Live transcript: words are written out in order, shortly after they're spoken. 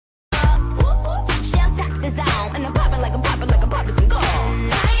is on, and I'm popping like I'm popping like I'm popping some gold.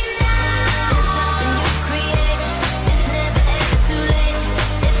 Right now, it's something you create. It's never ever too late.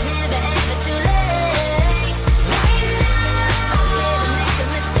 It's never ever too late. Right now, okay to make a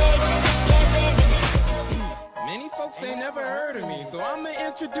mistake. Yeah, baby, this is your day. Many folks ain't never heard of me, so I'ma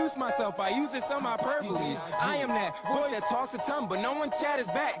introduce myself by using some hyperboles. I am that voice that talks a tongue, but no one chatters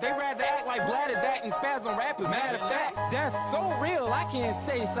back. They rather act like bladders acting spaz on rappers. Matter of fact, that's so real, I can't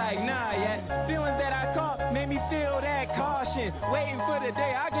say it's like nah yet. Feelings that I caught made me feel that caution. Waiting for the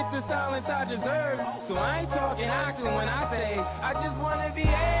day I get the silence I deserve. So I ain't talking oxen when I say I just wanna be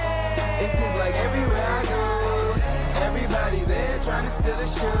heard. It seems like everywhere I go, everybody there trying to steal the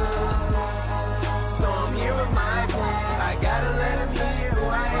show. So I'm here with my plan. I gotta let them hear who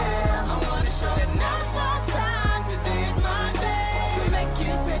I am. I wanna show that now's our time. Today is my day to make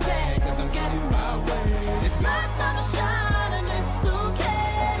you say dang, cause I'm getting my way. It's my time to shine and it's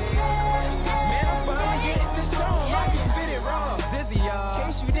okay. Man, I'm finally getting this show. I can spit it raw. Zizzy, y'all. In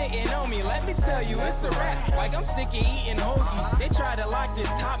case you didn't know me, let me tell you, it's a rap. Like I'm sick of eating hoagies. They try to lock this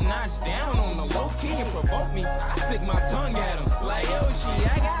top notch down on the low key and provoke me. I stick my tongue at them. Like Yoshi,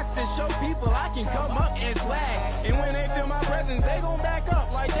 I got to show people I can come up and swag. And when they feel my presence, they gon' back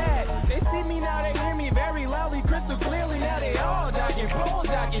up like that. They see me now, they hear me very loudly, crystal clearly. Now they all jocking, pole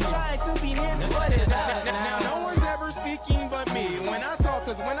jocking, trying to be near me. What is that? Now no one's ever speaking but me. When I talk,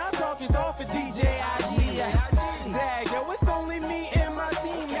 cause when I talk, it's all for DJ IG. Dag, yo, it's only me and my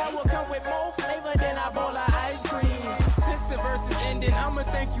team that will come with more flavor than a bowl of ice cream. Since the verse is ending, I'ma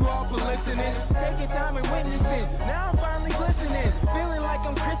thank you all for listening. Taking time and witnessing. Now I'm finally glistening. Feeling like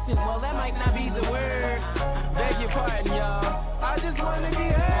I'm christened. Well, that might not be the word. Beg your pardon, y'all. I just wanna be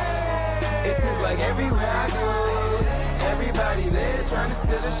heard. It seems like everywhere I go, everybody there trying to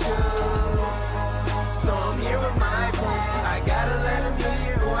steal the show. So I'm here with my plan. I gotta let them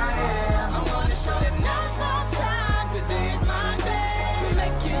hear who I am. I wanna show that now's our time. Today is my day to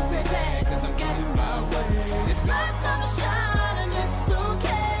make you say dang, cause I'm getting my way. It's my time to shine and it's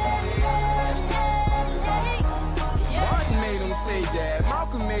okay. Martin made him say that.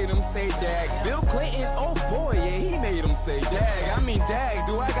 Malcolm made him say that. Bill Clinton, oh boy, yeah, he made him say dag. I mean, dag,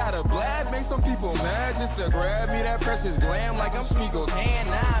 do I gotta blab? Make some people mad just to grab me that precious glam like I'm Smeagol's hand?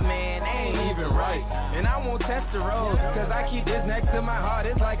 Nah, man, they ain't even right. And I won't test the road, cause I keep this next to my heart.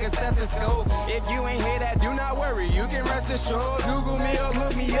 It's like a stethoscope. If you ain't hear that, do not worry. You can rest assured. Google me or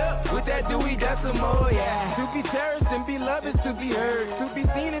look me up with that Dewey Decimal, yeah. To be cherished and be loved is to be heard. To be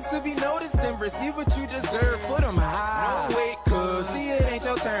seen and to be noticed and receive what you deserve. Put them high. No, wait, cuz, see, it ain't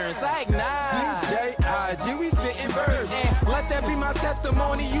your turn. Psych, nah. DJ, we spitting verse. And let that be my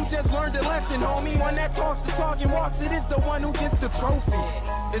testimony. You just learned a lesson, homie. One that talks the talk and walks, it is the one who gets the trophy.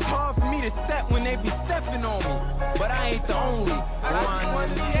 It's hard for me to step when they be stepping on me, but I ain't the only one.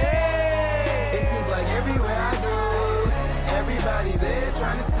 Yeah. It seems like everywhere I go, everybody there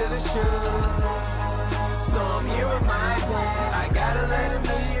trying to steal the show. So I'm here with my plan. I gotta let them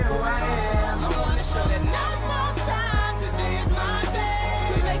hear who I am. I wanna show that now's our time. Today is my day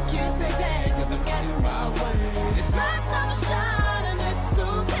to make you say dang, cause I'm getting my way. It's my time to shine and it's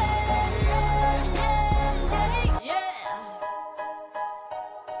okay.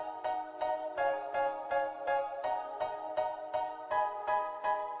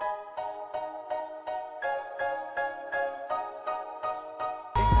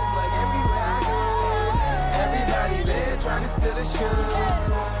 Trying to steal the show.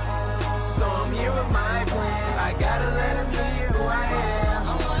 So I'm here with my plan. I gotta let them hear who I am.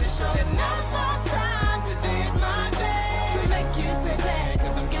 I wanna show that now's our time. Today is my day to make you say dang,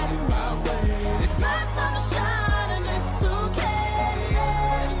 cause I'm getting my way. It's my time to shine and it's okay.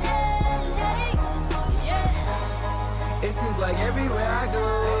 Yeah. It seems like everywhere I go,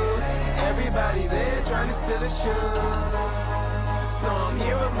 everybody there trying to steal the show. So I'm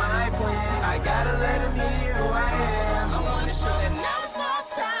here with my plan. I gotta let them hear who I am. I wanna show that now's our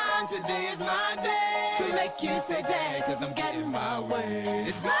time. Today is my day to make you say dang, cause I'm getting my way.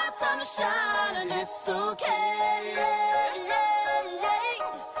 It's my time to shine and it's okay.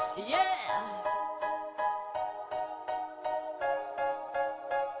 Yeah.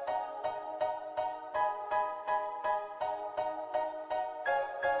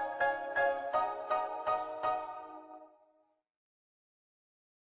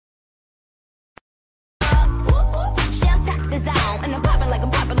 Is on, and I'm popping like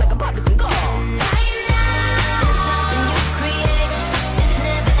I'm popping like I'm popping some gold. Right now, it's something you create. It's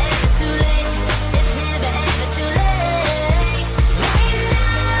never ever too late. It's never ever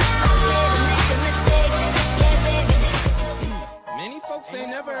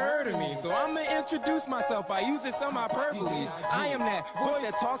myself by using some hyperboles. I am that voice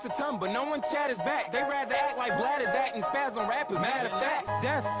that talks a tongue, but no one chatters back. They rather act like bladders acting spaz on rappers. Matter of fact,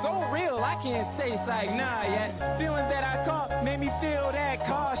 that's so real, I can't say it's like nah yet. Feelings that I caught made me feel that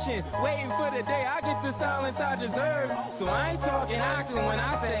caution. Waiting for the day I get the silence I deserve. So I ain't talking oxen when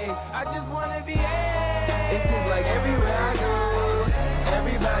I say I just wanna be heard. It seems like everywhere I go,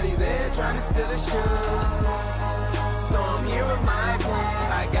 everybody there trying to steal the show. So I'm here with my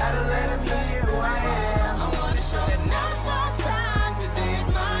plan. I gotta let them hear who I am. I wanna show that now it's our time. Today is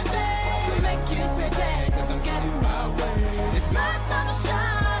my day to make you say dang, cause I'm getting my way. It's my time to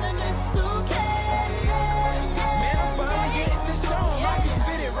shine and it's okay. Man, I'm finally getting this show. I can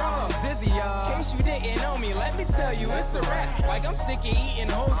spit it raw. Zizzy, y'all. In case you didn't know me, let me tell you, it's a rap. Like I'm sick of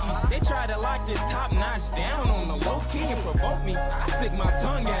eating hoagies. They try to lock this top notch down on the low key and provoke me. I stick my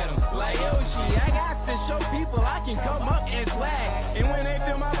tongue at them. Like Yoshi, I got to show people I can come up and swag. And when they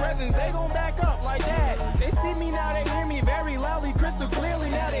feel my presence, they gon' back up like that. They see me now, they hear me very loudly, crystal clearly.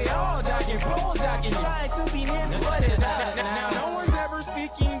 Now they all jocking, pole jocking, trying to be near me. What is that? Now no one's ever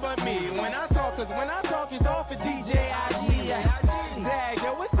speaking but me. When I talk, cause when I talk, it's all for DJ IG. Dag,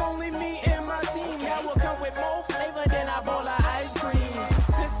 yo, it's only me and my team that will come with more flavor than a bowl of ice cream.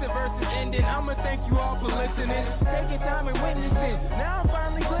 Since the verse is ending, I'ma thank you all for listening. Taking time and witnessing. Now I'm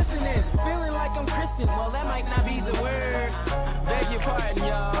finally glistening. Feeling like I'm Christian. Well, that might not be the word. Beg your pardon,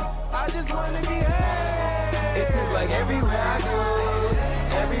 y'all. I just wanna be heard. It seems like everywhere I go,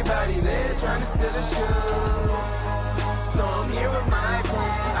 everybody there trying to steal the show. So I'm here with my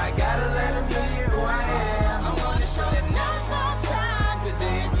plan. I gotta let them hear who I am. I wanna show that now it's our time.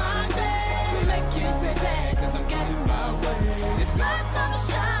 Today is my day to make you say dang, cause I'm getting my way. It's my time to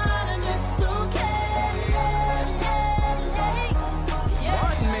shine and it's okay.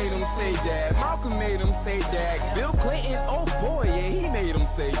 Martin made him say that. Malcolm made him say that. Bill Clinton, oh boy, yeah, he made him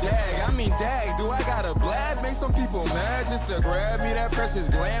say dag. I mean, dag, do I gotta blab? Make some people mad just to grab me that precious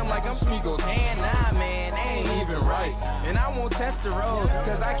glam like I'm Smeagol's hand? Nah, man, they ain't even right. And I won't test the road,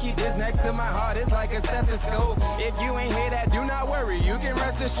 cause I keep this next to my heart. It's like a stethoscope. If you ain't hear that, do not worry. You can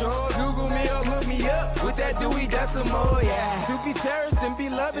rest assured. Google me or look me up with that Dewey Decimal, yeah. To be cherished and be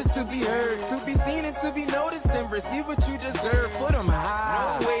loved is to be heard. To be seen and to be noticed and receive what you deserve. Put them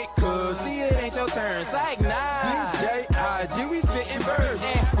high. No wait, cause see it ain't your turn. Psych, nah. DJ IG, we spittin' verse.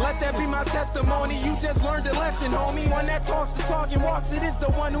 And let that be my testimony. You just learned a lesson, homie. One that talks the talk and walks it is the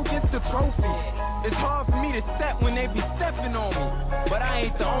one who gets the trophy. It's hard for me to step when they be stepping on me, but I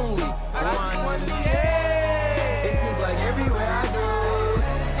ain't the only one. Yeah. It seems like everywhere I go,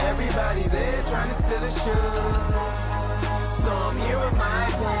 everybody there trying to steal the show. So I'm here with my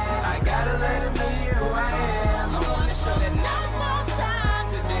plan. I gotta let them hear who I am. I wanna show that now it's my time.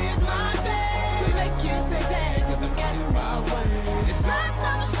 Today is my day to make you say dang, cause I'm getting my way. It's my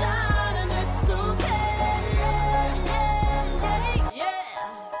time to shine and it's okay. Yeah.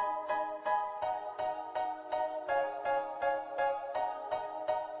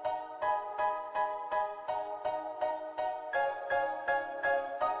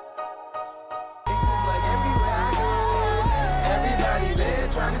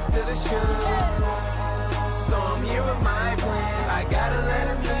 Trying to steal the show. So I'm here with my plan. I gotta let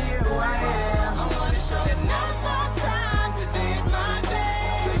them hear who I am. I wanna show that now it's our time. Today is my day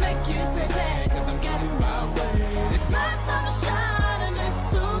to make you say dang, cause I'm getting my way. It's my time to shine and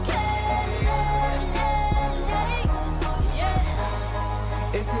it's okay.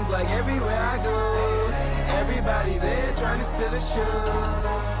 Yeah. It seems like everywhere I go, everybody there trying to steal the show.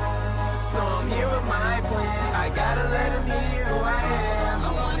 So I'm here with my plan. I gotta let them hear who I am.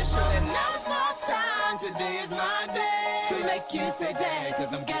 I wanna show that now it's my time. Today is my day to make you say dang,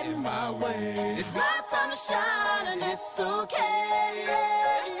 cause I'm getting my way. It's my time to shine and it's okay.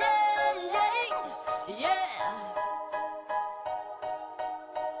 Yeah.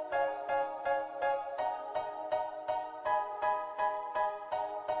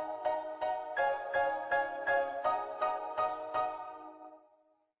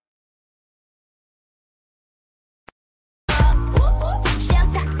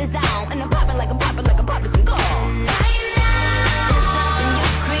 And I'm popping like I'm popping some gold. Right now, it's something you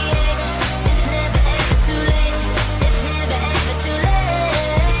create. It's never ever too late. It's never ever too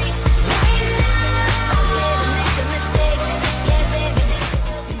late. Right now, okay to make a mistake. Yeah, baby, this is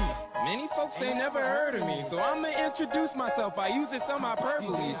your day. Many folks ain't never heard of me, so I'ma introduce myself by using some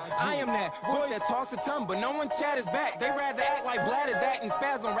hyperboles. I am that voice that talks a tongue, but no one chatters back. They rather act like bladders acting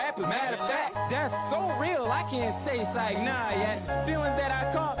spaz on rappers. Matter of fact, that's so real, I can't say it's like nah yet. Feelings that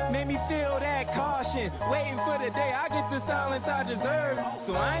I caught made me feel that caution. Waiting for the day I get the silence I deserve.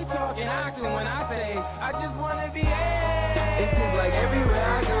 So I ain't talking oxen when I say I just wanna be heard. It seems like everywhere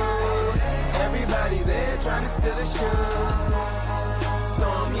I go, Everybody there trying to steal the show. So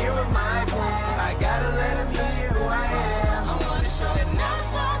I'm here with my plan. I gotta let him hear who I am. I wanna show that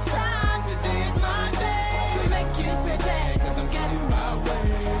now's our time. Today is my day to make you say dang, cause I'm getting my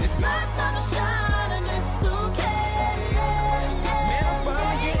way. It's my time to shine and it's okay. Man, I'm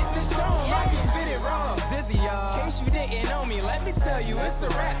finally getting this show. I can spit it raw. Zizzy, y'all. In case you didn't know me, let me tell you, it's a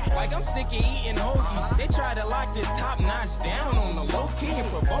rap. Like I'm sick of eating hoagies. They try to lock this top notch down on the low key and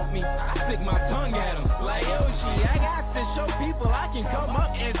provoke me. I stick my tongue at them. Like Yoshi, I got to show people I can come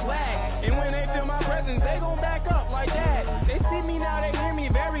up and swag. And when they feel my presence, they gon' back up like that. They see me now, they hear me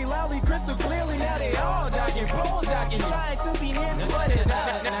very loudly, crystal clearly. Now they all jogging, pole jogging, trying to be near me. What is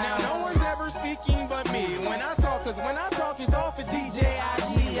that? Now no one's ever speaking but me. When I talk, cause when I talk, it's all for DJ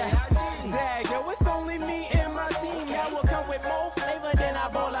IG. Dag, yo, it's only me and my team. Now we'll come with more flavor than I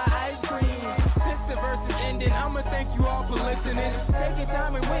bowl of ice cream. Since the verse is ending, I'ma thank you all for listening. Taking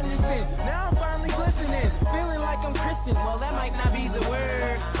time and witnessing. Now I'm finally glistening. Feeling like I'm christened. Well, that might not be the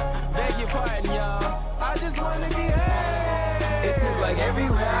word. Beg your pardon, y'all. I just wanna be heard.